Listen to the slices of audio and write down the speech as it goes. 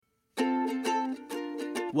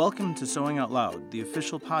Welcome to Sewing Out Loud, the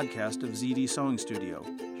official podcast of ZD Sewing Studio.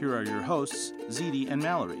 Here are your hosts, ZD and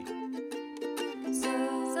Mallory.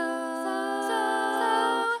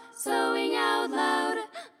 Sewing Out Loud.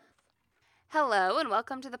 Hello and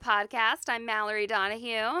welcome to the podcast. I'm Mallory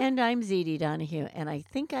Donahue. And I'm ZD Donahue, and I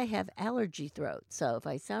think I have allergy throat, so if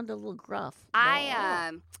I sound a little gruff.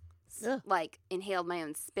 I inhaled my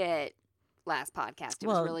own spit last podcast. It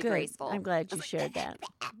was really good. graceful. I'm glad you shared that.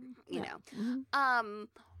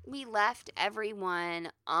 We left everyone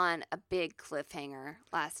on a big cliffhanger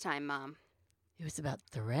last time, Mom. It was about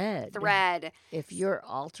thread. If you're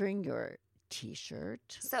altering your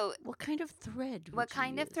T-shirt, so what kind of thread would What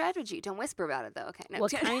kind of thread would you? Don't whisper about it, though, okay? No.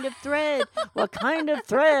 What kind of thread? What kind of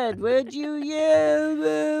thread would you use?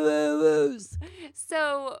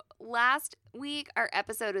 So last week, our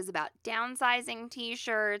episode was about downsizing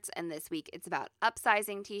T-shirts, and this week it's about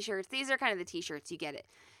upsizing T-shirts. These are kind of the T-shirts you get at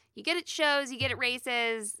shows, you get at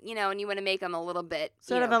races, and you want to make them a little bit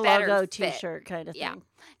sort of a logo T-shirt kind of thing. Yeah.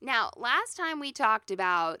 Now, last time we talked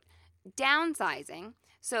about downsizing.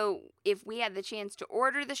 So if we had the chance to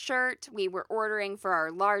order the shirt, we were ordering for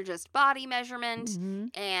our largest body measurement,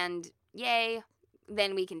 and yay,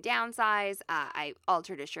 then we can downsize. I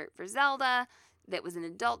altered a shirt for Zelda that was an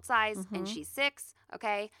adult size, and she's 6,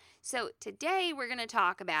 okay? So today we're going to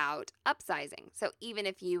talk about upsizing. So even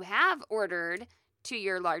if you have ordered to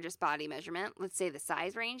your largest body measurement, let's say the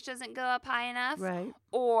size range doesn't go up high enough, right?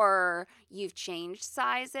 Or you've changed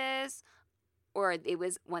sizes, or it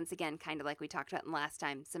was, once again, kind of like we talked about last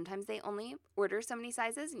time. Sometimes they only order so many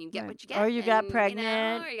sizes and you get what you get. Or you got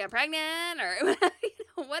pregnant. Or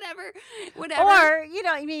whatever. Or,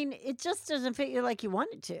 it just doesn't fit you like you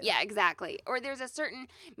want it to. Yeah, exactly. Or there's a certain,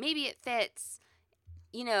 maybe it fits,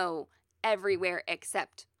 everywhere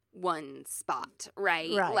except one spot, right?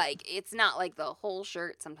 Like, it's not like the whole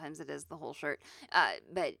shirt. Sometimes it is the whole shirt.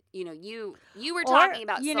 But, you were talking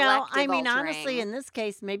about selective altering. Honestly, in this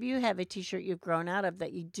case, maybe you have a T-shirt you've grown out of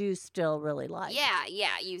that you do still really like. Yeah.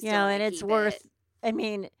 You still and it's worth,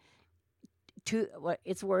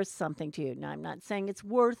 it's worth something to you. Now, I'm not saying it's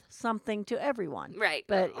worth something to everyone. Right.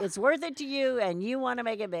 But it's worth it to you, and you want to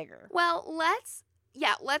make it bigger. Well, let's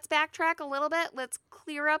backtrack a little bit. Let's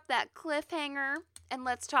clear up that cliffhanger. And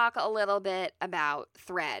let's talk a little bit about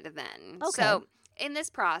thread then. Okay. So in this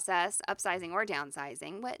process, upsizing or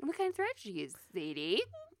downsizing, what kind of thread do you use, ZD?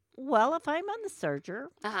 Well, if I'm on the serger,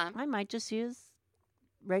 Uh-huh. I might just use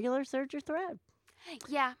regular serger thread.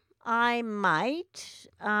 Yeah. I might,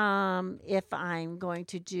 if I'm going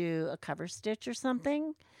to do a cover stitch or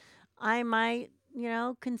something, I might,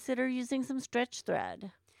 consider using some stretch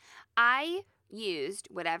thread. I used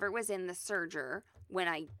whatever was in the serger when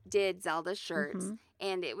I did Zelda's shirts,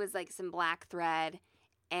 and it was like some black thread,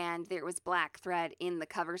 and there was black thread in the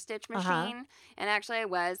cover stitch machine, and actually I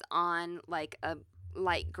was on like a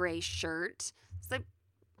light gray shirt, so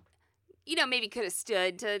maybe could have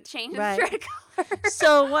stood to change the thread color.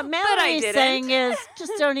 So what Mallory is saying is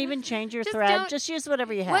just don't even change your thread. Just use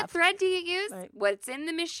whatever you have. What thread do you use? Right. What's in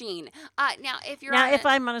the machine? Now, if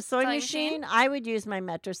I'm on a sewing machine, I would use my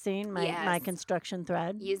Metrazine, my construction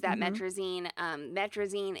thread. Use that Metrazine.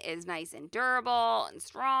 Metrazine is nice and durable and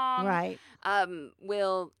strong. Right.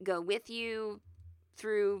 Will go with you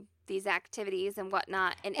through these activities and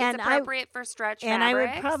whatnot, and it's appropriate for stretch fabrics. And I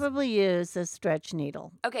would probably use a stretch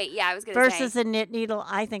needle. Okay, yeah, I was going to say. Versus a knit needle,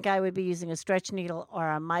 I think I would be using a stretch needle or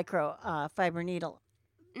a micro fiber needle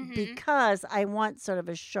because I want sort of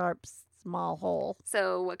a sharp, small hole.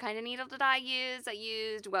 So what kind of needle did I use? I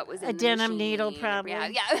used what was in a the denim machine. Needle, probably.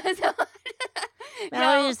 Yeah.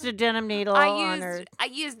 I used a denim needle. I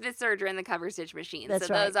used the serger and the cover stitch machine. That's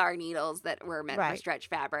so right. Those are needles that were meant for stretch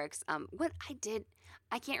fabrics. What I did,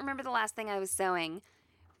 I can't remember the last thing I was sewing,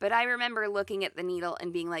 but I remember looking at the needle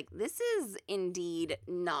and being like, this is indeed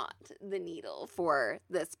not the needle for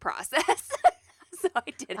this process. So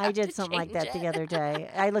I did something like that the other day.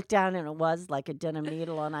 I looked down and it was like a denim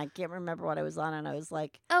needle, and I can't remember what I was on, and I was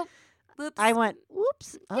like, oh, whoops. I went,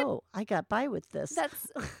 whoops. Yep. Oh, I got by with this. That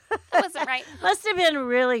wasn't right. Must have been a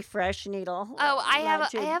really fresh needle. Oh, I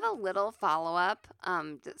have a little follow-up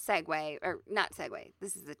segue, or not segue.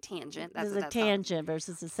 This is a tangent. This is a tangent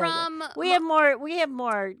versus a segue. From we have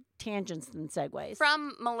more tangents than segues.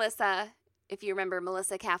 From Melissa, if you remember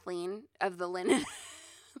Melissa Kathleen of the Linen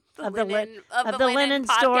of the Linen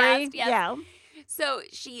podcast, story. Yes. Yeah. So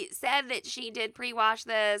she said that she did pre-wash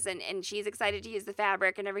this and she's excited to use the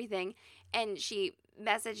fabric and everything. And she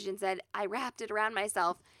messaged and said, I wrapped it around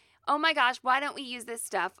myself. Oh my gosh, why don't we use this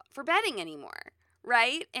stuff for bedding anymore?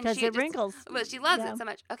 Right? Because it wrinkles. Well, she loves it so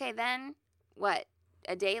much. Okay, then what?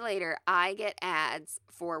 a day later, I get ads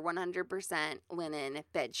for 100% linen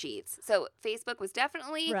bed sheets. So Facebook was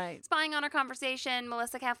definitely Right. spying on our conversation,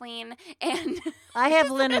 Melissa, Kathleen, and I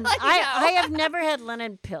have linen. let you know. I have never had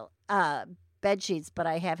linen bed sheets, but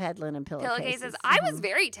I have had linen pillowcases. I was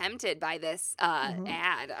very tempted by this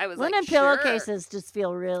ad. I was linen like, sure. pillowcases just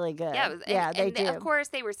feel really good. Yeah, it was, they and do. Of course,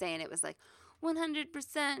 they were saying it was like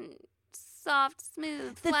 100% soft,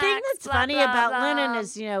 smooth. The flax, thing that's blah, funny blah, about blah. linen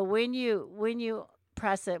is, when you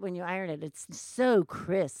press it, when you iron it, it's so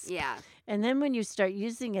crisp. Yeah. And then when you start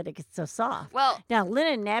using it, it gets so soft. Well, Now,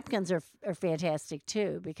 linen napkins are fantastic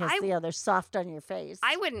too because they're soft on your face.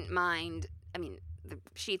 I wouldn't mind. I mean, the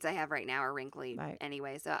sheets I have right now are wrinkly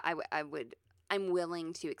anyway, so I'm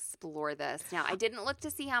willing to explore this. Now, I didn't look to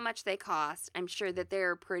see how much they cost. I'm sure that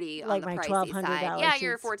they're pretty Like on the my pricey $1,200 side. Yeah,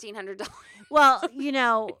 your sheets. $1,400. Well,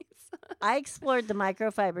 I explored the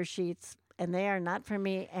microfiber sheets, and they are not for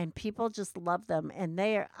me. And people just love them, and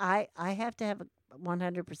they are. I have to have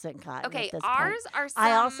 100% cotton. Okay, at this ours point. are.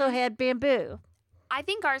 I also had bamboo, I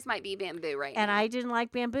think ours might be bamboo right and now. I didn't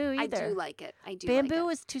like bamboo either. I do like it. I do. Bamboo like it.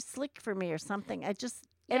 was too slick for me, or something. And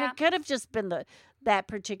Yeah. it could have just been that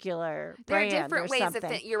particular There are brand different or ways something.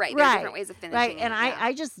 of. You're right. There are different ways of finishing. Right, and it, yeah.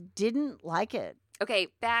 I just didn't like it. Okay,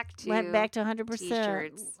 back to Went back to 100%.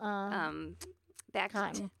 t-shirts. Back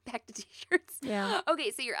cotton. to t-shirts. Yeah.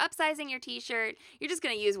 Okay, so you're upsizing your t-shirt. You're just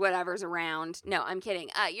gonna use whatever's around. No, I'm kidding.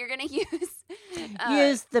 You're gonna use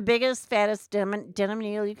Use the biggest, fattest denim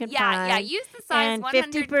needle you can find. Yeah. Use the size and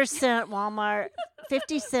 100. 50% Walmart,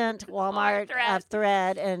 50-cent Walmart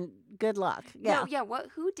thread, and good luck. Yeah, No, yeah.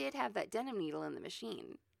 Who did have that denim needle in the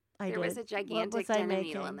machine? I There did. was a gigantic was I denim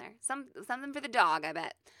needle in making? there. Something for the dog, I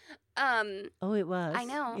bet. Oh, it was. I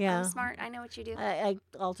know. Yeah. I'm smart. I know what you do. I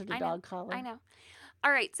altered a I know, dog collar. I know.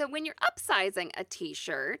 All right. So when you're upsizing a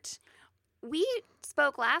t-shirt, we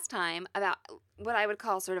spoke last time about what I would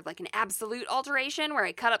call sort of like an absolute alteration where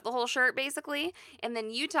I cut up the whole shirt basically. And then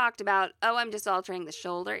you talked about, I'm just altering the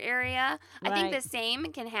shoulder area. I think Right. the same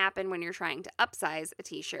can happen when you're trying to upsize a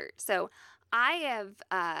t-shirt. So I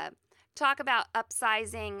have talk about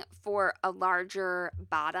upsizing for a larger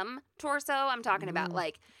bottom torso. I'm talking about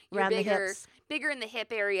like you're Around the hips. bigger in the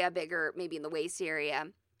hip area, bigger maybe in the waist area.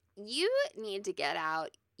 You need to get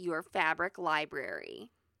out your fabric library,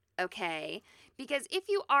 okay? Because if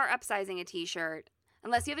you are upsizing a t-shirt,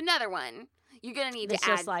 unless you have another one, you're going to need That's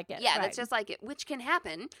to add. just like it, Yeah, right. that's just like it, which can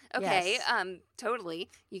happen, okay? Yes. Totally.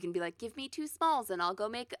 You can be like, give me 2 smalls and I'll go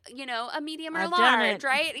make, a medium or I've done large, it.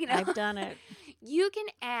 right? I've done it. You can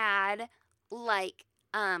add like,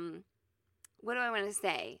 what do I want to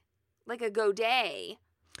say? Like a godet.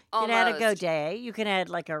 You can add a almost. godet. You can add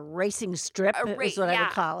like a racing strip, is what I yeah.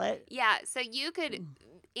 would call it. Yeah, so you could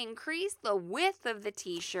increase the width of the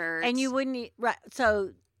t-shirt. And you wouldn't, right?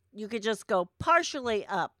 So you could just go partially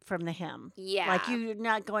up from the hem. Yeah. Like you're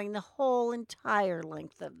not going the whole entire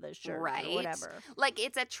length of the shirt Right. or whatever. Like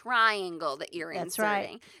it's a triangle that you're That's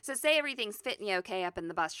inserting. right. So say everything's fitting you okay up in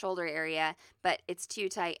the bust shoulder area, but it's too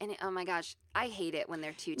tight. And oh my gosh, I hate it when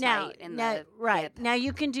they're too tight in the right. hip. Now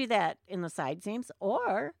you can do that in the side seams,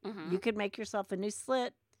 or Mhm. you could make yourself a new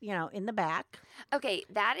slit, in the back. Okay,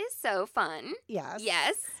 that is so fun. Yes.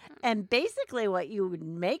 Yes. And basically what you would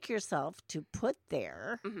make yourself to put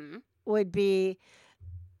there Mm-hmm. would be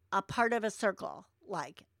a part of a circle,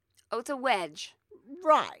 like, Oh, it's a wedge.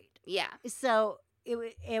 right. Yeah. So it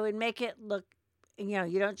would make it look,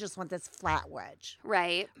 you don't just want this flat wedge,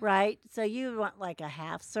 Right. right? So you want like a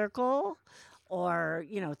half circle or,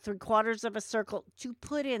 3/4 of a circle to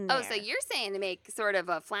put in there. Oh, so you're saying to make sort of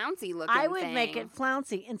a flouncy looking I would make thing. it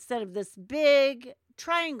flouncy instead of this big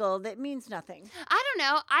triangle that means nothing. I don't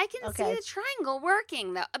know. I can Okay. see the triangle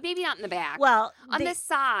working though. Maybe not in the back. Well, on the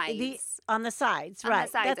sides. on the sides, On right?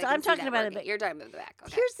 the sides, That's I can I'm see talking that about working. it. But You're talking about the back.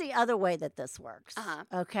 Okay. here's the other way that this works. Uh-huh.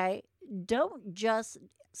 Okay, don't just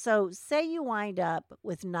say you wind up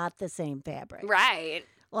with not the same fabric. Right.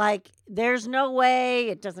 Like there's no way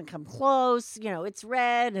it doesn't come close. It's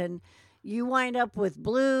red, and you wind up with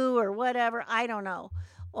blue or whatever. I don't know,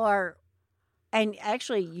 and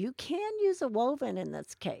actually you can use a woven in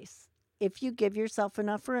this case if you give yourself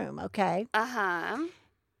enough room. Okay. Uh-huh.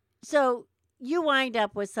 So you wind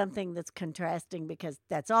up with something that's contrasting because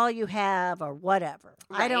that's all you have or whatever.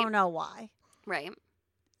 I Right. don't know why. Right.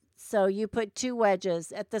 So you put 2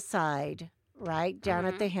 wedges at the side, right, down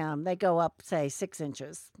at Mhm. the hem. They go up, say, 6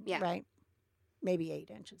 inches, Yeah. right? Maybe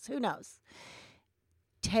 8 inches. Who knows?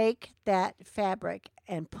 Take that fabric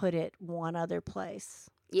and put it one other place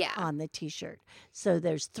Yeah. on the T-shirt. So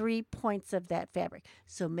there's 3 points of that fabric.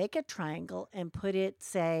 So make a triangle and put it,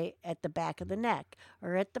 say, at the back of the neck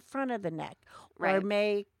or at the front of the neck. Or Right.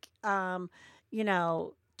 make,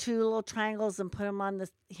 two little triangles and put them on the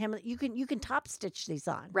hem. You can top stitch these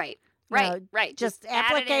on. Right. You know, Right. Just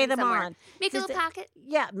add it applique in them somewhere. on. Make a Just little pocket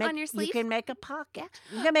on your sleeve. You can make a pocket.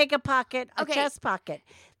 You can make a pocket, a Okay. chest pocket.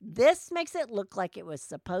 This makes it look like it was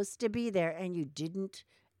supposed to be there, and you didn't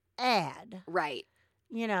add. Right.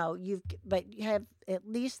 But you have at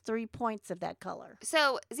least 3 points of that color.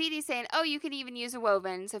 So ZD's saying, oh, you can even use a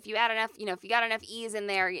woven. So if you add enough, if you got enough ease in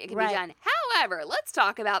there, it can Right. be done. However, let's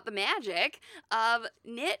talk about the magic of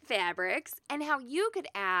knit fabrics and how you could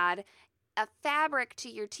add a fabric to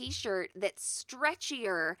your t-shirt that's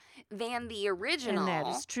stretchier than the original. And that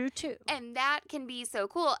is true too. And that can be so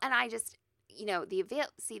cool. And I just,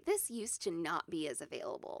 this used to not be as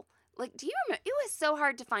available. Like, do you remember? It was so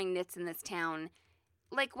hard to find knits in this town.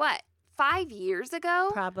 Like what? 5 years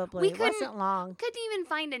ago? Probably. We It wasn't long. Couldn't even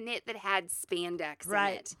find a knit that had spandex in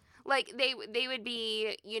Right. it. Like they would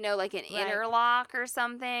be, like an Right. interlock or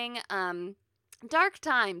something. Dark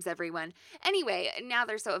times, everyone. Anyway, now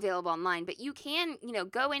they're so available online, but you can,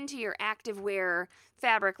 go into your activewear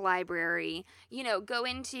fabric library, go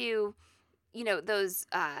into, those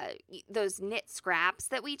knit scraps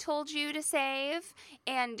that we told you to save,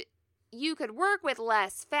 and you could work with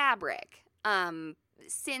less fabric,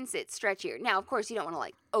 since it's stretchier. Now, of course, you don't want to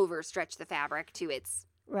like overstretch the fabric to its,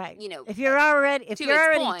 Right. If to you're already its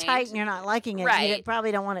tight point. and you're not liking it, you Right.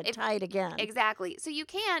 probably don't want it tight again. Exactly. So you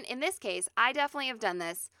can, in this case, I definitely have done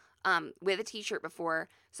this with a t-shirt before.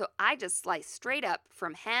 So I just slice straight up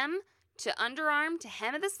from hem to underarm to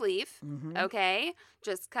hem of the sleeve. Mhm. Okay.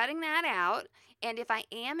 Just cutting that out. And if I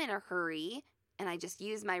am in a hurry and I just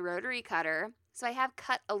use my rotary cutter, so I have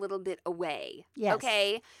cut a little bit away. Yes.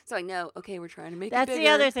 Okay. So I know, we're trying to make That's it the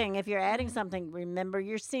bigger. other thing. If you're adding something, remember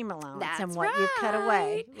your seam allowance and That's what you cut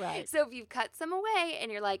away. right. Right. So if you've cut some away and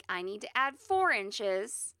you're like, I need to add 4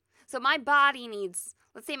 inches. So my body needs,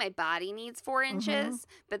 let's say my body needs 4 Mm-hmm. inches,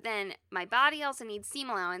 but then my body also needs seam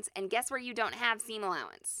allowance. And guess where you don't have seam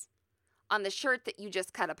allowance? On the shirt that you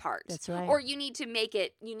just cut apart. That's right. Or you need to make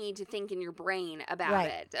it, you need to think in your brain about Right.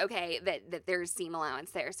 it, okay, that there's seam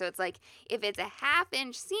allowance there. So it's like, if it's a 1/2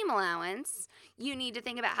 inch seam allowance, you need to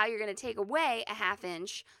think about how you're going to take away a 1/2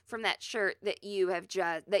 inch from that shirt that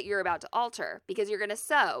you're about to alter, because you're going to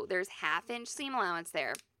sew. There's 1/2 inch seam allowance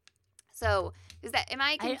there. So am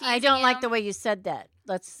I confusing I don't like you? the way you said that.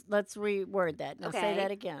 Let's reword that. Now Okay. say that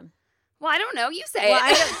again. Well, I don't know. You say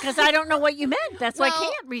Well, it. because I don't know what you meant. That's why I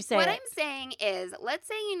Well, can't re-say What it. I'm saying is, let's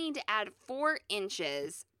say you need to add 4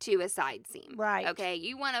 inches to a side seam. Right. Okay.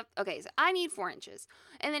 So I need 4 inches.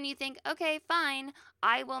 And then you think, okay, fine.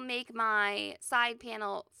 I will make my side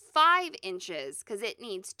panel 5 inches because it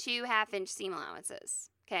needs 2 1/2 inch seam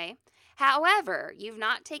allowances. Okay. However, you've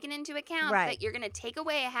not taken into account Right. that you're going to take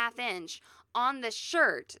away a 1/2 inch on the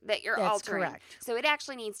shirt that you're That's altering. correct. So it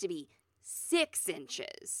actually needs to be 6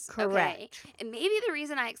 inches. Okay? Correct. And maybe the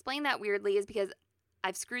reason I explained that weirdly is because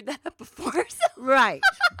I've screwed that up before. So, Right.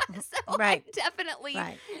 Right. I definitely,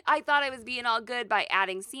 Right. I thought I was being all good by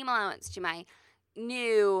adding seam allowance to my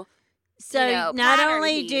new, So not pattern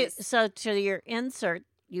only piece. to your insert,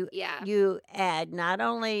 Yeah. you add not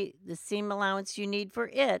only the seam allowance you need for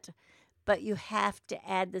it, but you have to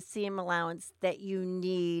add the seam allowance that you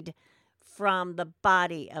need from the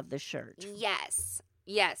body of the shirt. Yes.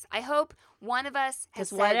 I hope one of us has Because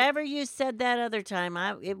said, whatever you said that other time, I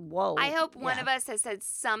hope one yeah. of us has said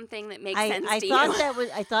something that makes I sense to thought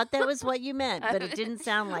you. I thought that was what you meant, but it didn't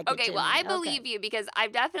sound like it. Okay, to well, me. I Okay. believe you because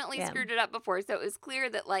I've definitely Yeah. screwed it up before, so it was clear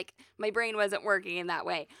that like my brain wasn't working in that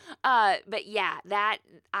way. But yeah, that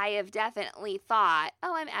I have definitely thought,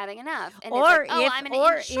 oh, I'm adding enough, and it's like, oh, I'm an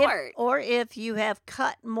inch short. or if you have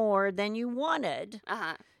cut more than you wanted.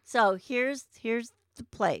 So here's the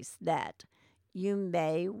place that you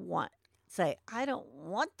may say, I don't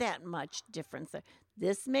want that much difference there.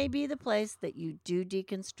 This may be the place that you do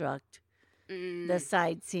deconstruct the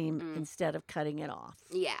side seam instead of cutting it off.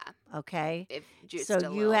 Yeah, Okay? if just So a you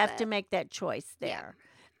little have bit. to make that choice Yeah. there.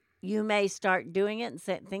 You may start doing it and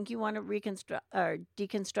think you want to reconstruct or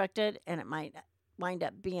deconstruct it, and it might wind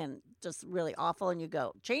up being just really awful, and you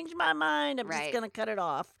go, change my mind, I'm just Right. going to cut it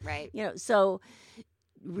off. Right. So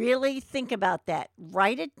really think about that.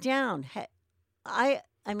 Write it down.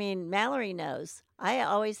 I mean, Mallory knows. I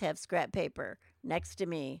always have scrap paper next to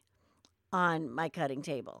me on my cutting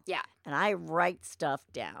table. Yeah. And I write stuff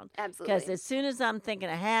down. Absolutely. Because as soon as I'm thinking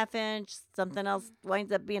a 1/2 inch, something else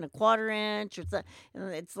winds up being a 1/4 inch, or something.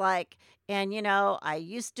 And it's like, and I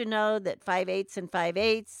used to know that 5/8 and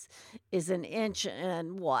 5/8 is an inch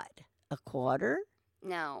and what? A quarter?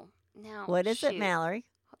 No. What is it, shoot. Mallory?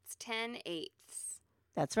 It's 10/8.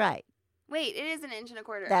 That's right. Wait, it is an inch and a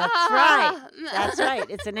quarter. That's right. That's right.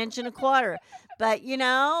 It's an inch and a quarter. But,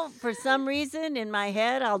 for some reason in my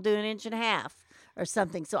head, I'll do an inch and a half or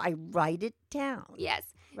something. So I write it down. Yes.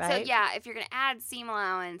 Right? So, yeah, if you're going to add seam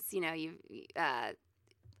allowance,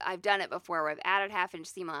 I've done it before where I've added half-inch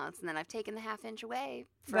seam allowance, and then I've taken the half-inch away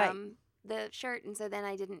from the shirt, and so then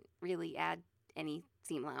I didn't really add any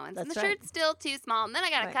seam allowance. That's and the right. shirt's still too small, and then I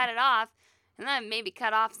got to Right. cut it off, and then maybe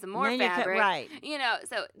cut off some more And then you cut- fabric. right.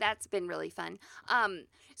 So that's been really fun.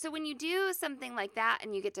 So when you do something like that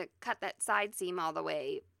and you get to cut that side seam all the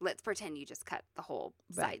way, let's pretend you just cut the whole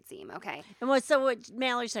Right. side seam, okay? And what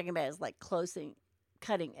Mallory's talking about is like cutting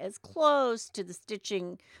as close to the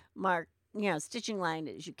stitching mark, stitching line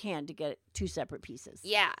as you can to get two separate pieces.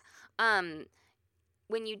 Yeah.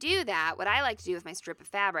 When you do that, what I like to do with my strip of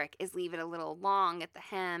fabric is leave it a little long at the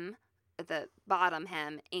hem, at the bottom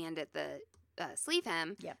hem, and at the sleeve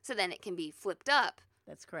hem, Yep. so then it can be flipped up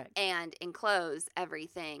That's correct. and enclose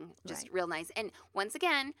everything just Right. real nice. And once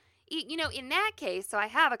again, in that case, so I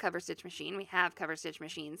have a cover stitch machine. We have cover stitch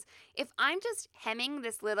machines. If I'm just hemming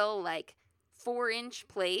this little 4-inch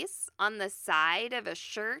place on the side of a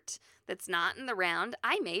shirt that's not in the round,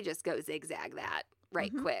 I may just go zigzag that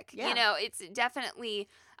right quick. Yeah. It's definitely,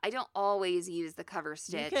 I don't always use the cover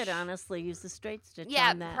stitch. You could honestly use the straight stitch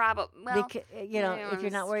Yeah, on that. probably. Well, if don't you're wanna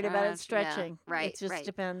not worried about it stretch, yeah, stretching. right, It just right.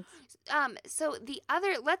 depends. So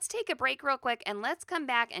let's take a break real quick and let's come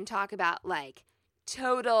back and talk about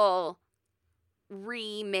total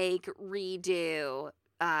remake, redo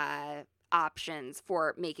options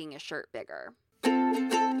for making a shirt bigger.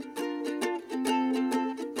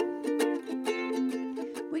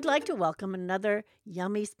 We'd like to welcome another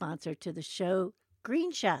yummy sponsor to the show,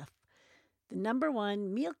 Green Chef, the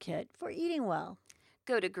 #1 meal kit for eating well.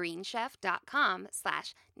 Go to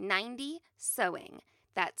greenchef.com/90sewing.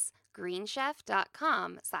 That's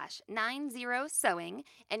greenchef.com/90sewing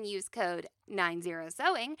and use code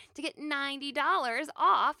 90sewing to get $90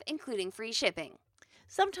 off, including free shipping.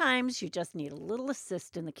 Sometimes you just need a little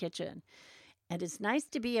assist in the kitchen, and it's nice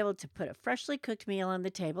to be able to put a freshly cooked meal on the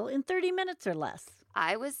table in 30 minutes or less.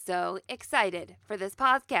 I was so excited for this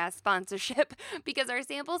podcast sponsorship because our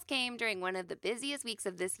samples came during one of the busiest weeks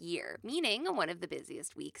of this year, meaning one of the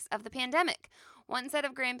busiest weeks of the pandemic. One set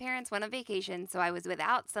of grandparents went on vacation, so I was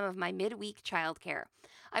without some of my midweek childcare.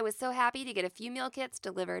 I was so happy to get a few meal kits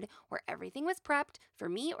delivered where everything was prepped for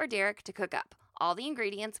me or Derek to cook up. All the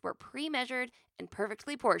ingredients were pre-measured and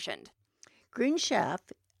perfectly portioned. Green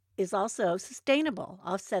Chef is also sustainable,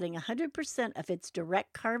 offsetting 100% of its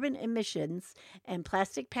direct carbon emissions and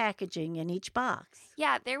plastic packaging in each box.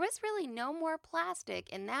 Yeah, there was really no more plastic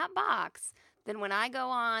in that box than when I go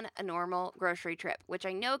on a normal grocery trip, which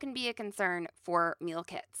I know can be a concern for meal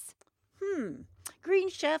kits. Green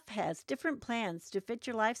Chef has different plans to fit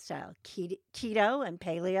your lifestyle. Keto and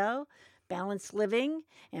paleo, balanced living,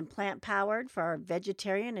 and plant-powered for our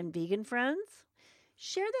vegetarian and vegan friends.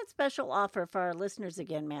 Share that special offer for our listeners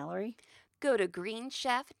again, Mallory. Go to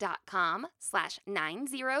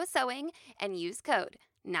greenchef.com/90sewing and use code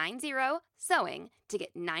 90sewing to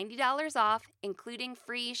get $90 off, including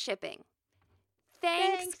free shipping.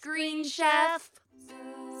 Thanks, Green Chef.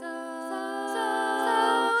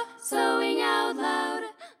 Sewing out loud.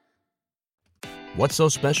 What's so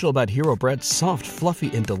special about Hero Bread's soft,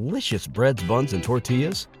 fluffy, and delicious breads, buns, and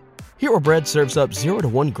tortillas? Hero Bread serves up 0 to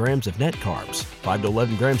 1 grams of net carbs, 5 to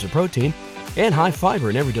 11 grams of protein, and high fiber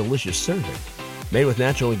in every delicious serving. Made with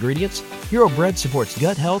natural ingredients, Hero Bread supports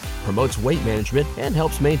gut health, promotes weight management, and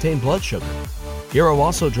helps maintain blood sugar. Hero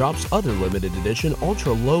also drops other limited edition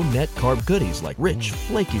ultra-low net carb goodies like rich,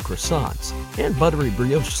 flaky croissants and buttery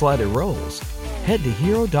brioche slider rolls. Head to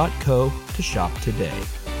hero.co to shop today.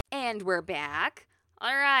 And we're back.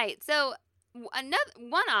 All right. So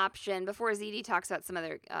one option before ZD talks about some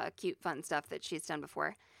other cute, fun stuff that she's done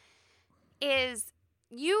before is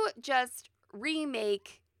you just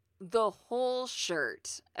remake the whole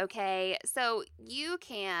shirt. Okay. So you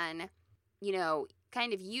can,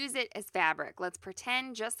 kind of use it as fabric. Let's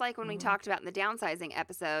pretend just like when we talked about in the downsizing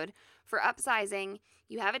episode. For upsizing,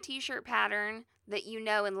 you have a t-shirt pattern that you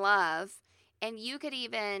know and love, and you could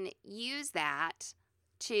even use that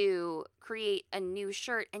to create a new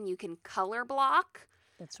shirt, and you can color block.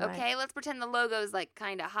 That's right. Okay, let's pretend the logo's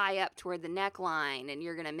kind of high up toward the neckline and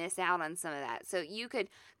you're going to miss out on some of that. So you could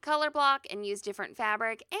color block and use different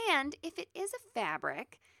fabric. And if it is a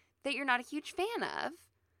fabric that you're not a huge fan of,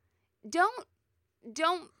 don't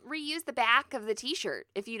reuse the back of the t-shirt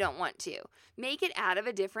if you don't want to. Make it out of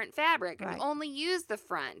a different fabric. Right. And only use the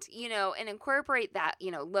front, and incorporate that,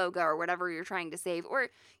 logo or whatever you're trying to save. Or,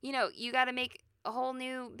 you got to make a whole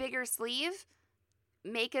new bigger sleeve.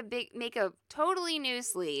 make a totally new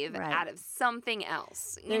sleeve Right. out of something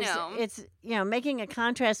else. It's making a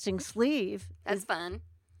contrasting sleeve That's fun.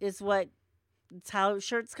 is what it's how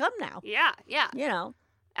shirts come now. Yeah, yeah. You know.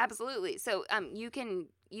 Absolutely. So you can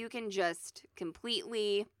just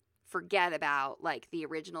completely forget about like the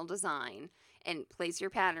original design and place your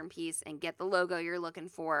pattern piece and get the logo you're looking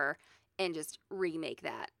for and just remake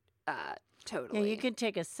that totally. Yeah, you could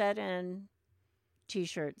take a set-in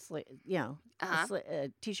t-shirt sleeve, a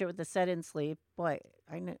t-shirt with a set-in sleeve. Boy,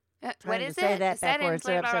 I know. What trying is to say it? that Set in backwards.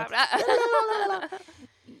 sleeve, so blah, upset. blah, blah.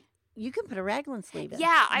 You can put a raglan sleeve in.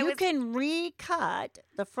 Yeah, you can recut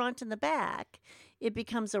the front and the back. It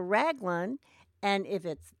becomes a raglan, and if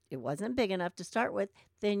it wasn't big enough to start with,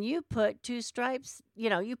 then you put 2 stripes.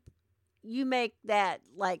 You make that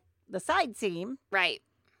like the side seam Right.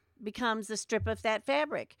 becomes a strip of that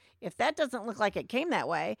fabric. If that doesn't look like it came that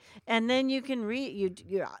way, and then you can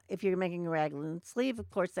if you're making a raglan sleeve,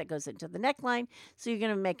 of course that goes into the neckline. So you're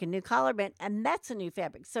going to make a new collar band, and that's a new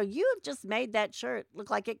fabric. So you have just made that shirt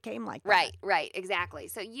look like it came like that. Right, exactly.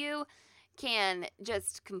 So you can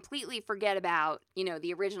just completely forget about,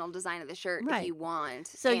 the original design of the shirt if you want.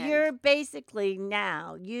 So you're basically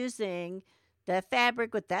now using the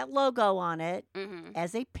fabric with that logo on it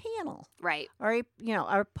as a panel. Right. Or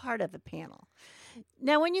or part of a panel.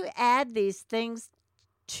 Now when you add these things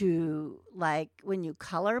to, like, when you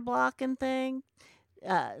color block and thing,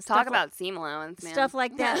 Talk about seam allowance, man. stuff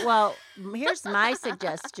like that. Well, here's my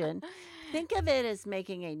suggestion. Think of it as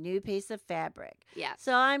making a new piece of fabric. Yeah.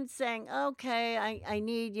 So I'm saying, okay, I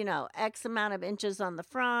need, X amount of inches on the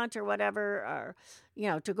front or whatever,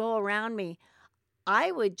 or, to go around me.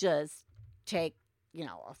 I would just take,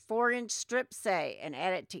 a 4-inch strip, say, and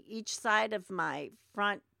add it to each side of my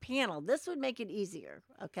front panel. This would make it easier,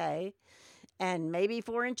 okay? And maybe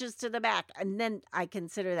 4 inches to the back. And then I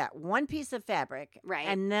consider that one piece of fabric. Right.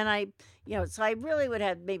 And then so I really would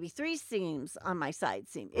have maybe 3 seams on my side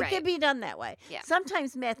seam. It could be done that way. Yeah.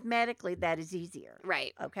 Sometimes mathematically that is easier.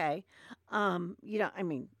 Right. Okay.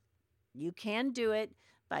 You can do it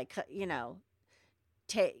by,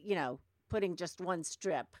 putting just one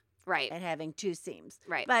strip. Right. And having 2 seams.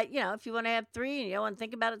 Right. But, if you want to have 3 and you don't want to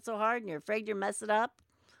think about it so hard and you're afraid you'll mess it up,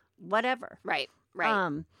 whatever. Right.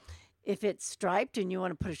 If it's striped and you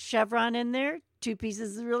want to put a chevron in there, 2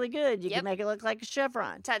 pieces is really good. You can make it look like a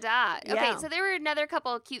chevron. Ta-da. Okay, Yeah. so there were another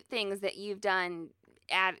couple of cute things that you've done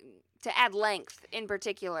to add length in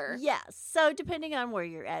particular. Yes. So depending on where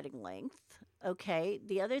you're adding length, okay,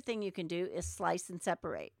 the other thing you can do is slice and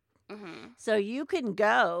separate. Mm-hmm. So you can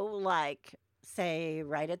go like, say,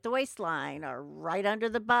 right at the waistline or right under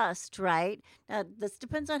the bust, right? Now, this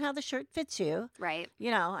depends on how the shirt fits you. Right.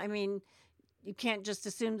 You can't just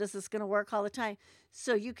assume this is going to work all the time.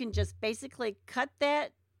 So you can just basically cut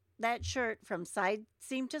that shirt from side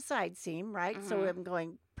seam to side seam, right? Mm-hmm. So I'm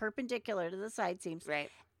going perpendicular to the side seams.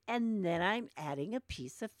 Right. And then I'm adding a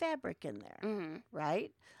piece of fabric in there, Mm-hmm.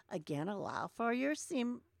 right? Again, allow for your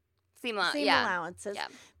seam Seam seam allowances. Yeah.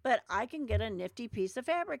 But I can get a nifty piece of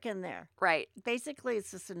fabric in there. Right. Basically, it's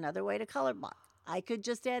just another way to color block. I could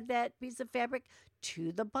just add that piece of fabric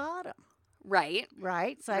to the bottom, Right.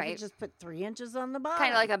 right? So I Right. could just put 3 inches on the bottom.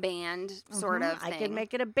 Kind of like a band sort of thing. I could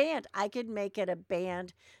make it a band. I could make it a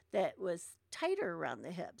band that was tighter around the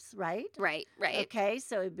hips, right? Right. Okay,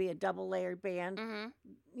 so it'd be a double layered band,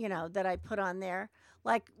 Mm-hmm. that I put on there,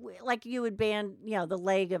 like you would band, the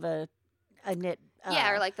leg of a knit.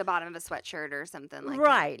 Or like the bottom of a sweatshirt or something like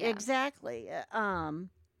right, that. Yeah. exactly.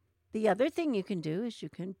 The other thing you can do is you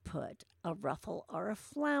can put a ruffle or a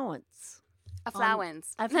flowance. A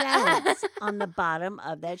flowance. A flowance on the bottom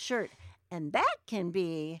of that shirt. And that can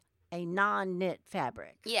be a non-knit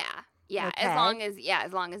fabric. Yeah. Okay. As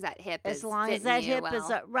long as that hip is As long as fitting that you hip well.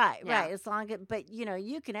 is right. Yeah. As long as, but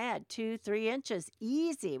you can add 2-3 inches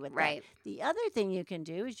easy with Right. that. The other thing you can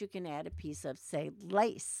do is you can add a piece of, say,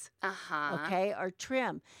 lace, Uh-huh. okay, or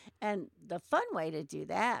trim. And the fun way to do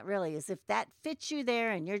that really is if that fits you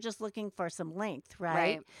there and you're just looking for some length,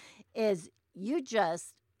 right? Is you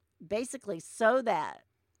just basically sew that.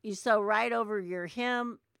 You sew right over your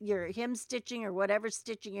hem stitching or whatever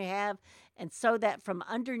stitching you have, and sew that from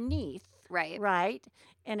underneath. Right.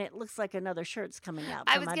 And it looks like another shirt's coming out.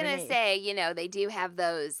 I from was going to underneath. say, they do have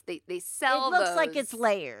those. They sell It looks those. like it's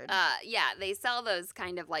layered. They sell those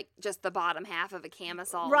kind of like just the bottom half of a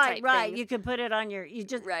camisole. Right. type things. You can put it on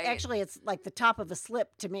actually it's like the top of a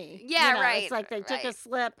slip to me. Yeah, right, It's like they took a right.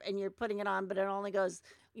 slip and you're putting it on, but it only goes,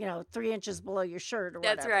 3 inches below your shirt or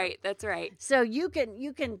whatever. That's right. So you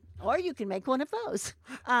can make one of those.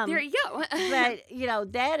 There you go.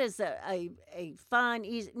 But that is a fun,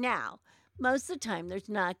 easy. Now, most of the time there's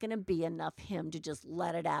not going to be enough hem to just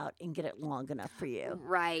let it out and get it long enough for you.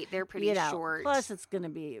 Right. They're pretty You know, short. Plus, it's going to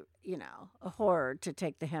be, a horror to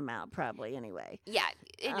take the hem out probably anyway. Yeah,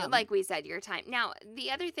 like we said, your time. Now,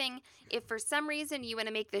 the other thing, if for some reason you want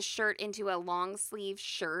to make this shirt into a long sleeve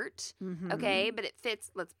shirt, okay, but it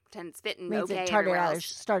fits, let's pretend it's fitting Means okay it everywhere else.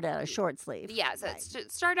 start out a short sleeve. Yeah, so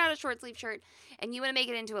it's start out a short sleeve shirt, and you want to make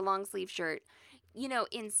it into a long sleeve shirt.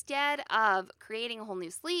 Instead of creating a whole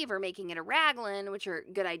new sleeve or making it a raglan, which are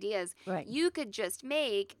good ideas, Right. you could just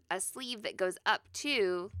make a sleeve that goes up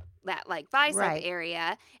to that like bicep Right.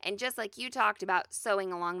 area, and just like you talked about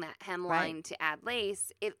sewing along that hemline to add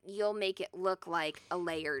lace, you'll make it look like a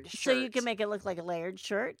layered shirt. So you can make it look like a layered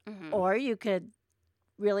shirt, Mhm. or you could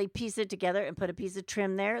really piece it together and put a piece of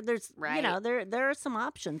trim there. There's, Right. there are some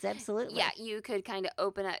options. Absolutely. Yeah, you could kind of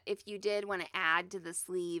open up if you did want to add to the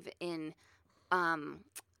sleeve in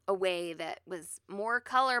a way that was more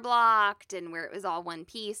color blocked and where it was all one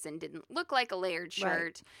piece and didn't look like a layered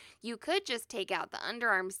shirt. You could just take out the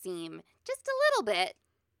underarm seam just a little bit,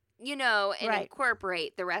 and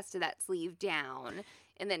incorporate the rest of that sleeve down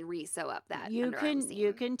and then re-sew up that underarm seam.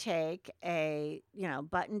 You can take a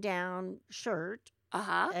button down shirt,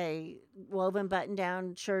 a woven button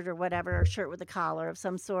down shirt or whatever, a shirt with a collar of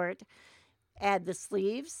some sort, add the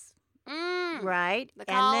sleeves. Right, The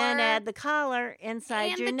and then collar. add the collar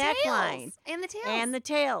inside And your the neckline tails. And the tails. and the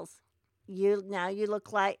tails. You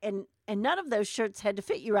look like, and none of those shirts had to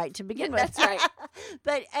fit you right to begin with. That's right.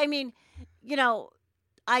 But I mean,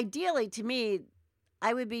 ideally to me,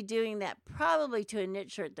 I would be doing that probably to a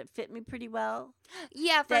knit shirt that fit me pretty well.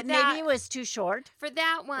 Yeah, for That that maybe was too short. for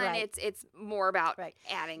that one, Right. it's more about Right.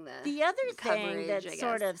 adding the The other thing coverage, that's I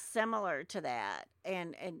sort guess. of similar to that,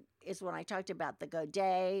 and is when I talked about the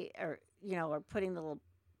godet, or putting the little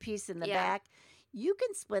piece in the Yeah. back, you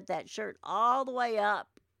can split that shirt all the way up,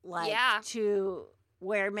 like Yeah. to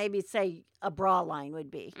where maybe say a bra line would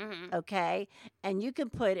be, Mhm. okay, and you can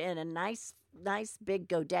put in a nice big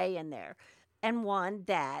godet in there, and one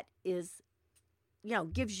that is,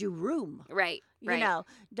 gives you room. Right. Right.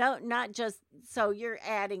 Not just so you're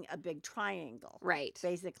adding a big triangle, Right.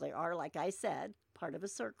 basically, or like I said, part of a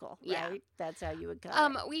circle, Yeah. right? That's how you would cut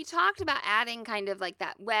it. We talked about adding kind of like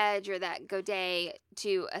that wedge or that godet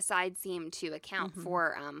to a side seam to account Mhm.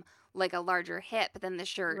 for like a larger hip than the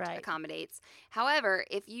shirt Right. accommodates. However,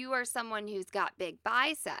 if you are someone who's got big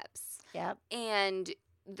biceps Yep. and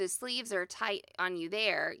the sleeves are tight on you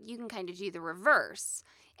there, you can kind of do the reverse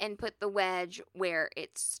and put the wedge where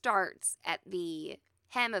it starts at the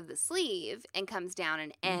hem of the sleeve and comes down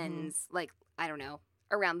and ends like, I don't know,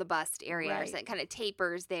 around the bust area, or Right. so it kind of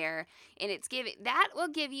tapers there, and that will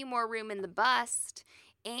give you more room in the bust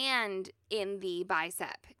and in the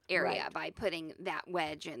bicep area Right. by putting that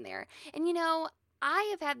wedge in there. And I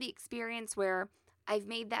have had the experience where I've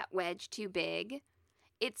made that wedge too big.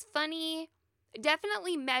 It's funny,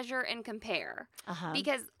 definitely measure and compare, Uh-huh.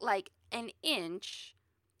 because like an inch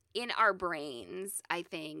in our brains, I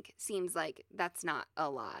think, seems like that's not a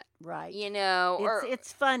lot, Right. or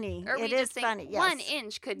It's funny. or we It just is think funny. Yes. 1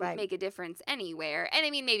 inch could Right. make a difference anywhere. And I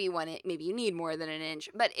mean, maybe maybe you need more than an inch,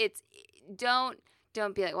 but don't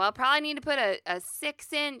be like, well, I probably need to put a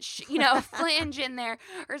 6-inch, flange in there,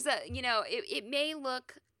 or so. It may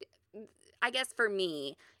look. I guess for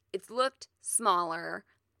me, it's looked smaller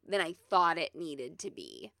than I thought it needed to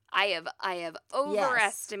be. I have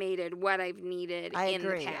overestimated what I've needed I in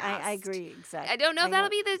agree. the past. I agree exactly. I don't know if that'll know.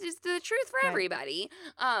 be the truth for Right. everybody.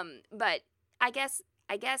 But I guess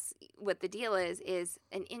what the deal is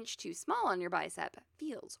an inch too small on your bicep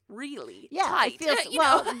feels really tight. It feels you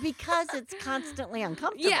know? because it's constantly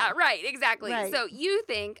uncomfortable. Yeah, right, exactly. Right. So you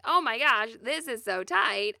think, oh my gosh, this is so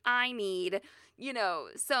tight. I need,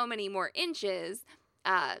 so many more inches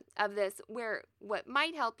of this. Where what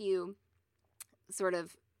might help you sort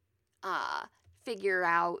of figure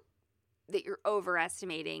out that you're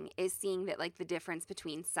overestimating is seeing that like the difference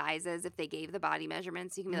between sizes, if they gave the body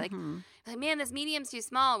measurements, you can be like, man, this medium's too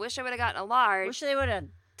small. I wish I would have gotten a large. Wish they would have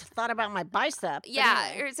thought about my bicep. But Yeah.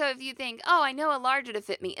 anyway. Or so if you think, oh, I know a large would have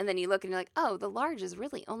fit me, and then you look and you're like, oh, the large is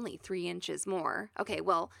really only 3 inches more. Okay,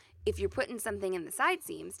 well, if you're putting something in the side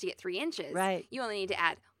seams to get 3 inches, Right. you only need to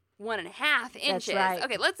add 1.5 inches. right.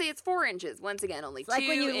 Okay, let's say it's 4 inches. Once again, only It's 2 like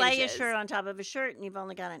when you inches. lay a shirt on top of a shirt and you've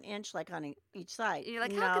only got an inch like on each side. You're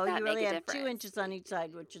like, no, how could that you make really a have 2 difference? inches on each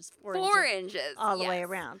side, which is 4 4 inches inches. all the way yes.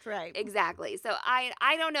 around. Right. Exactly. So I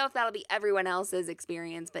don't know if that'll be everyone else's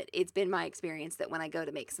experience, but it's been my experience that when I go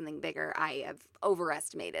to make something bigger, I have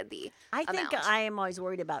overestimated the I think amount. I am always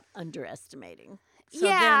worried about underestimating. So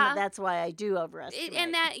Yeah. then that's why I do overestimate.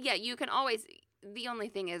 and that, yeah, you can always, the only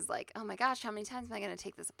thing is like, oh my gosh, how many times am I going to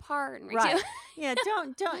take this apart and redo? Right. Yeah,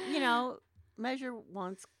 don't, measure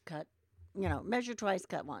once, cut, measure twice,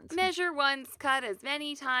 cut once. Measure once, cut as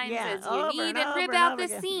many times as you over need, and and rip over out and the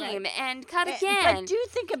over again. seam Right. and cut And- again. But do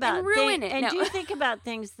think about ruin it. And No. do think about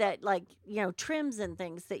things that, like, trims and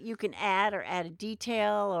things that you can add or add a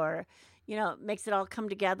detail or, makes it all come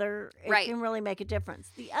together. It Right. can really make a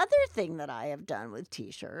difference. The other thing that I have done with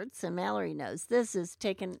T-shirts, and Mallory knows this, is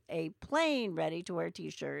taken a plain ready-to-wear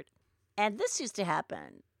T-shirt. And this used to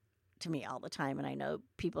happen to me all the time, and I know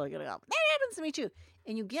people are going to go, that happens to me too.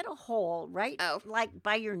 And you get a hole right, like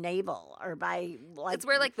by your navel or by like it's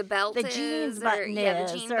where like the belt the is, jeans or, button the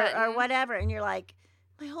is, jean or button. whatever, and you're like,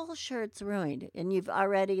 my whole shirt's ruined, and you've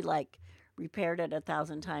already like repaired it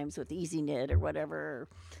 1,000 times with Easy Knit or whatever.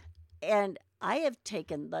 And I have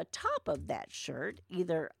taken the top of that shirt,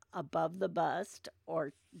 either above the bust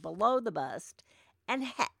or below the bust, and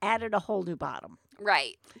added a whole new bottom.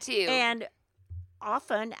 Right, too. And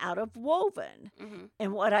often out of woven. Mm-hmm.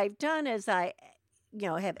 And what I've done is I,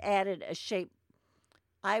 have added a shape,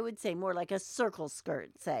 I would say more like a circle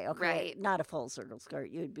skirt, say, okay? Right. Not a full circle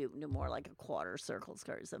skirt. You'd be more like a quarter circle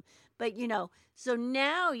skirt. But, so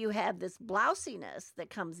now you have this blousiness that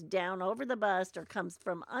comes down over the bust or comes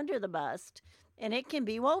from under the bust, and it can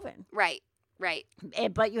be woven. Right.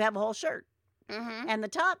 But you have a whole shirt. Mm-hmm. And the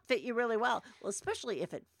top fit you really well. Well, especially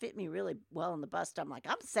if it fit me really well in the bust. I'm like,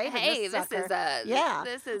 I'm saving Hey, this sucker.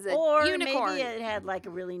 this is a Or unicorn. maybe it had like a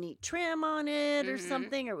really neat trim on it or Mhm.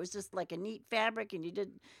 something, or it was just like a neat fabric and you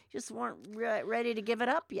just weren't ready to give it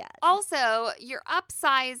up yet. Also, you're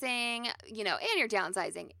upsizing, and you're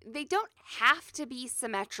downsizing. They don't have to be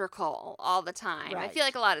symmetrical all the time. I Right. feel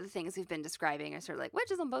like a lot of the things we've been describing are sort of like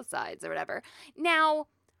wedges on both sides or whatever. Now,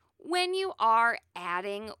 when you are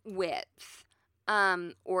adding width,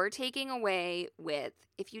 or taking away width,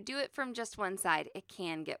 if you do it from just one side, it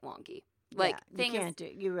can get wonky. Like Yeah,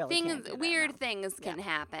 you really can't do that, weird no. things can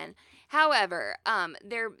happen. However,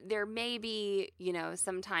 there may be,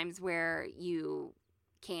 some times where you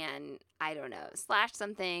can, I don't know, slash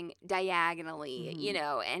something diagonally,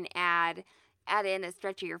 Mhm. and add in a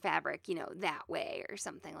stretch of your fabric, that way or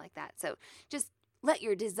something like that. So just let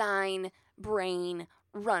your design brain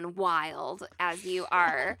run wild as you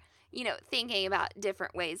are, thinking about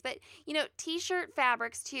different ways. But, T-shirt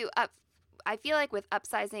fabrics too, I feel like with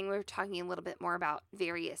upsizing, we're talking a little bit more about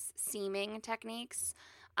various seaming techniques.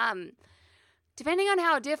 Depending on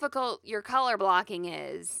how difficult your color blocking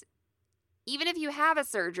is, even if you have a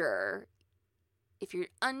serger, if you're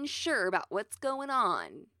unsure about what's going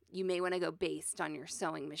on, you may want to go based on your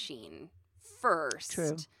sewing machine first.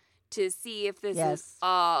 True. To see if this Yes. is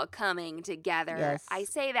all coming together. Yes. I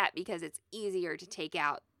say that because it's easier to take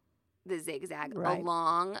out the zigzag Right.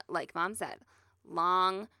 along, like Mom said,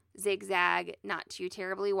 long zigzag, not too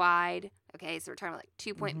terribly wide. Okay, so we're talking like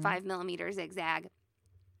 2.5 millimeter zigzag,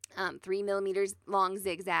 3 millimeters long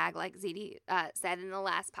zigzag, like ZD said in the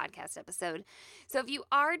last podcast episode. So if you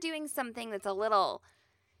are doing something that's a little,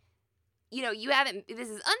 this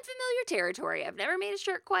is unfamiliar territory. I've never made a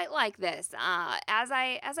shirt quite like this. As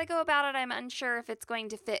I go about it, I'm unsure if it's going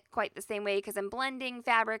to fit quite the same way because I'm blending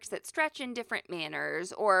fabrics that stretch in different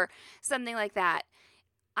manners or something like that.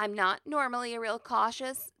 I'm not normally a real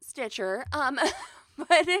cautious stitcher,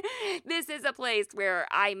 but this is a place where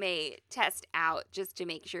I may test out just to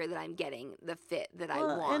make sure that I'm getting the fit that I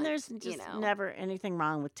want. And there's just never anything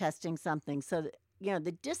wrong with testing something. So,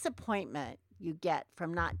 the disappointment you get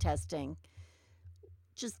from not testing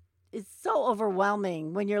just is so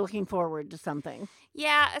overwhelming when you're looking forward to something.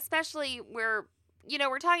 Yeah, especially we're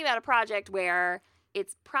talking about a project where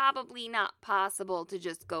it's probably not possible to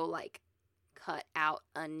just go like cut out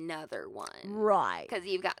another one. Right. Because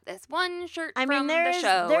you've got this one shirt I from mean, the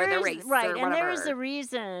show or the race right, or and whatever. there's a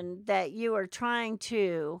reason that you are trying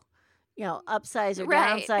to, upsize or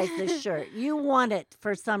Right. downsize this shirt. You want it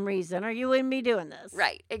for some reason, or you wouldn't be doing this.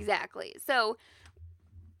 Right, exactly. So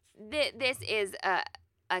this is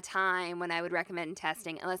a time when I would recommend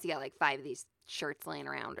testing, unless you got like 5 of these shirts laying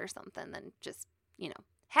around or something, then just,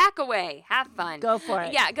 hack away, have fun. Go for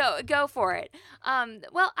it. Yeah, go for it.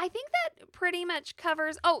 Well, I think that pretty much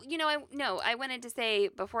covers. Oh, I wanted to say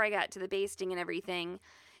before I got to the basting and everything,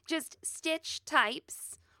 just stitch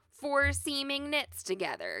types for seaming knits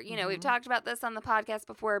together. We've talked about this on the podcast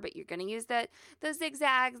before, but you're going to use those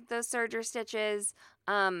zigzags, those serger stitches.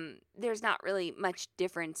 There's not really much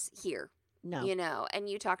difference here. No. And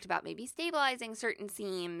you talked about maybe stabilizing certain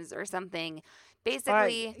seams or something. Or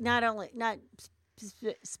Basically, not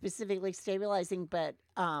specifically stabilizing, but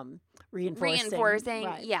reinforcing.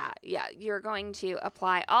 Right. Yeah. You're going to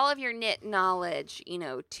apply all of your knit knowledge,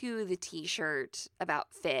 to the t-shirt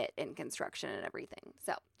about fit and construction and everything.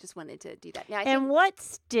 So just wanted to do that. Now, what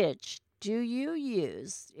stitch do you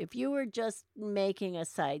use if you were just making a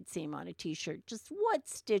side seam on a t-shirt? Just what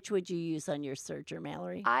stitch would you use on your serger,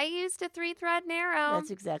 Mallory? I used a 3-thread narrow.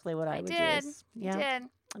 That's exactly what I would use. Yeah, I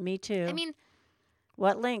did. Me too. I mean,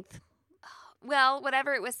 what length? Well,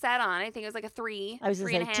 whatever it was set on. I think it was like a 3. I was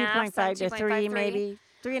going to say 2.5 to 3, maybe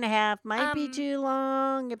 3.5 might be too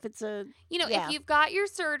long if it's a. If you've got your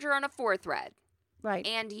serger on a 4-thread, right,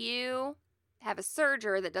 and you have a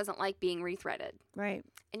serger that doesn't like being rethreaded, right,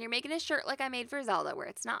 and you're making a shirt like I made for Zelda, where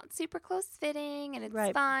it's not super close fitting and it's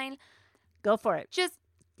right. fine, go for it. Just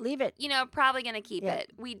leave it. Probably going to keep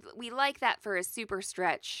it. We like that for a super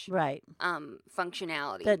stretch, right?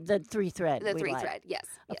 Functionality. The 3-thread. The 3-thread. Yes.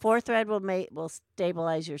 A 4-thread will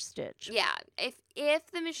stabilize your stitch. Yeah.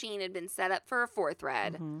 If the machine had been set up for a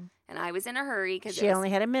 4-thread, and I was in a hurry because she only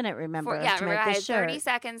had a minute. Remember? I had shirt. 30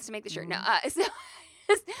 seconds to make the shirt. No.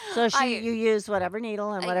 So you use whatever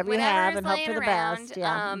needle and whatever you have and hope for the best.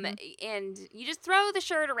 Yeah. And you just throw the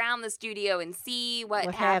shirt around the studio and see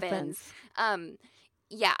what happens.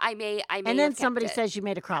 Yeah, I may. And then somebody says you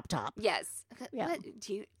made a crop top. Yes. Yeah. What,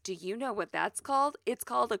 do you know what that's called? It's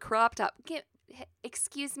called a crop top.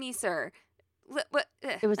 Excuse me, sir. What?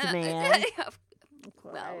 It was a man.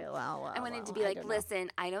 I wanted to be like,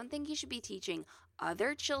 listen, I don't think you should be teaching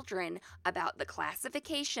other children about the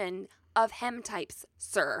classification of hem types,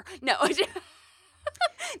 sir. No.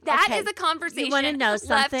 That is a conversation you want to know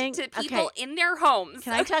something? left to people in their homes.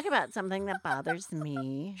 Can I talk about something that bothers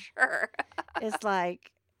me? Sure. It's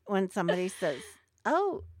like when somebody says,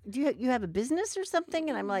 oh, do you have a business or something?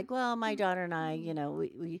 And I'm like, well, my daughter and I,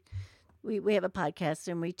 we have a podcast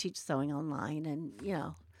and we teach sewing online and,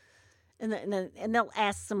 and they'll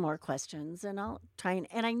ask some more questions and I'll try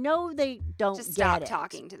and I know they don't just get stop it.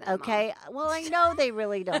 talking to them. Okay. Mom. Well, I know they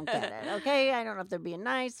really don't get it. Okay. I don't know if they're being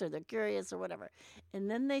nice or they're curious or whatever. And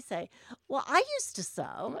then they say, well, I used to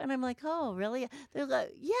sew. And I'm like, oh, really? They're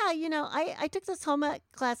like, yeah, I took this home ec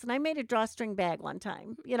class and I made a drawstring bag one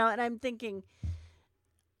time, and I'm thinking,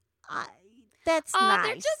 that's nice.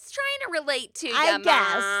 They're just trying to relate to you, I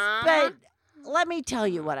guess, Mom. but let me tell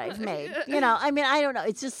you what I've made. I don't know.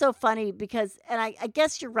 It's just so funny because, and I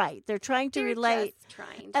guess you're right. They're trying to relate.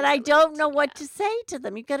 And I don't know what to say to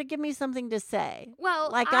them. You've got to give me something to say.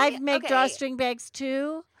 Well, I've made drawstring bags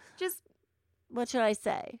too. What should I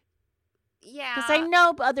say? Yeah. Because I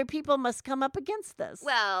know other people must come up against this.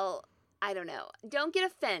 Well, I don't know. Don't get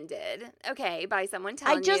offended, okay, by someone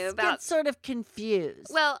telling you about... I just get sort of confused.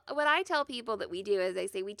 Well, what I tell people that we do is I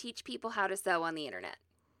say we teach people how to sew on the internet.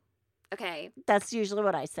 Okay. That's usually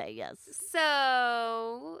what I say, yes.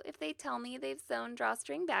 So if they tell me they've sewn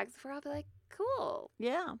drawstring bags before, I'll be like, cool.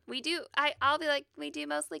 Yeah. We do. I'll be like, we do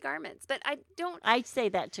mostly garments. But I don't. I say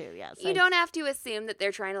that too, yes. You don't have to assume that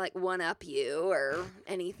they're trying to one-up you or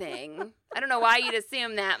anything. I don't know why you'd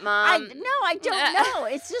assume that, Mom. I don't know.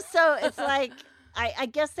 It's just so, it's like, I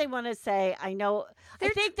guess they want to say, I know. I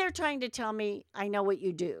think they're trying to tell me, I know what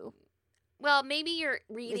you do. Well, maybe you're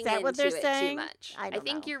reading Is that what they're saying? Too much. I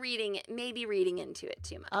think you're reading into it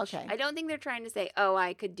too much. Okay. I don't think they're trying to say, oh,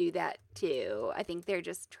 I could do that too. I think they're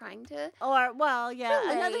just trying to relate.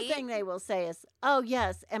 Another thing they will say is, oh,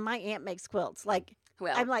 yes, and my aunt makes quilts. I'm like,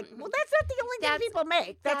 well, that's not the only thing people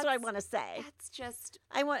make. That's what I want to say. That's just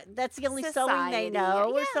that's the only society. Sewing they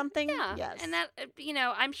know or something. Yeah. Yes. And that,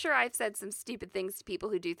 I'm sure I've said some stupid things to people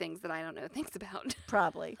who do things that I don't know things about.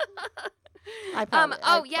 Probably.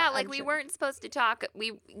 We weren't supposed to talk.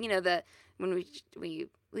 When we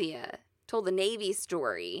told the Navy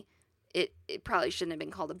story, it probably shouldn't have been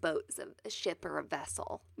called a boat. It was a ship or a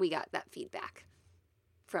vessel. We got that feedback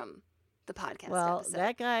from the podcast. Well, episode.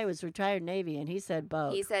 that guy was retired Navy, and he said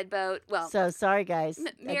boat. He said boat. Well, so sorry, guys.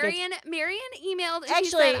 Marion emailed. And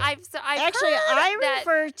actually, she said, I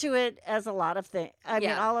refer to it as a lot of things. I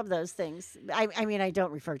mean, all of those things. I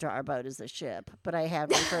don't refer to our boat as a ship, but I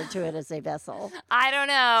have referred to it as a vessel. I don't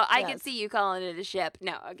know. I could see you calling it a ship.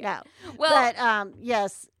 No, okay. No. Well, but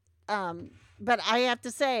yes. But I have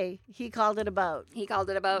to say, he called it a boat. He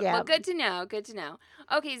called it a boat. Yeah. Well, good to know. Good to know.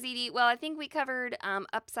 Okay, ZD. Well, I think we covered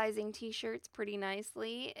upsizing T-shirts pretty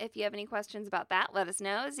nicely. If you have any questions about that, let us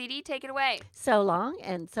know. ZD, take it away. So long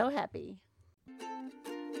and so happy.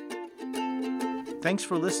 Thanks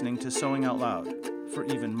for listening to Sewing Out Loud. For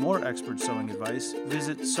even more expert sewing advice,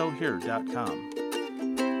 visit sewhere.com.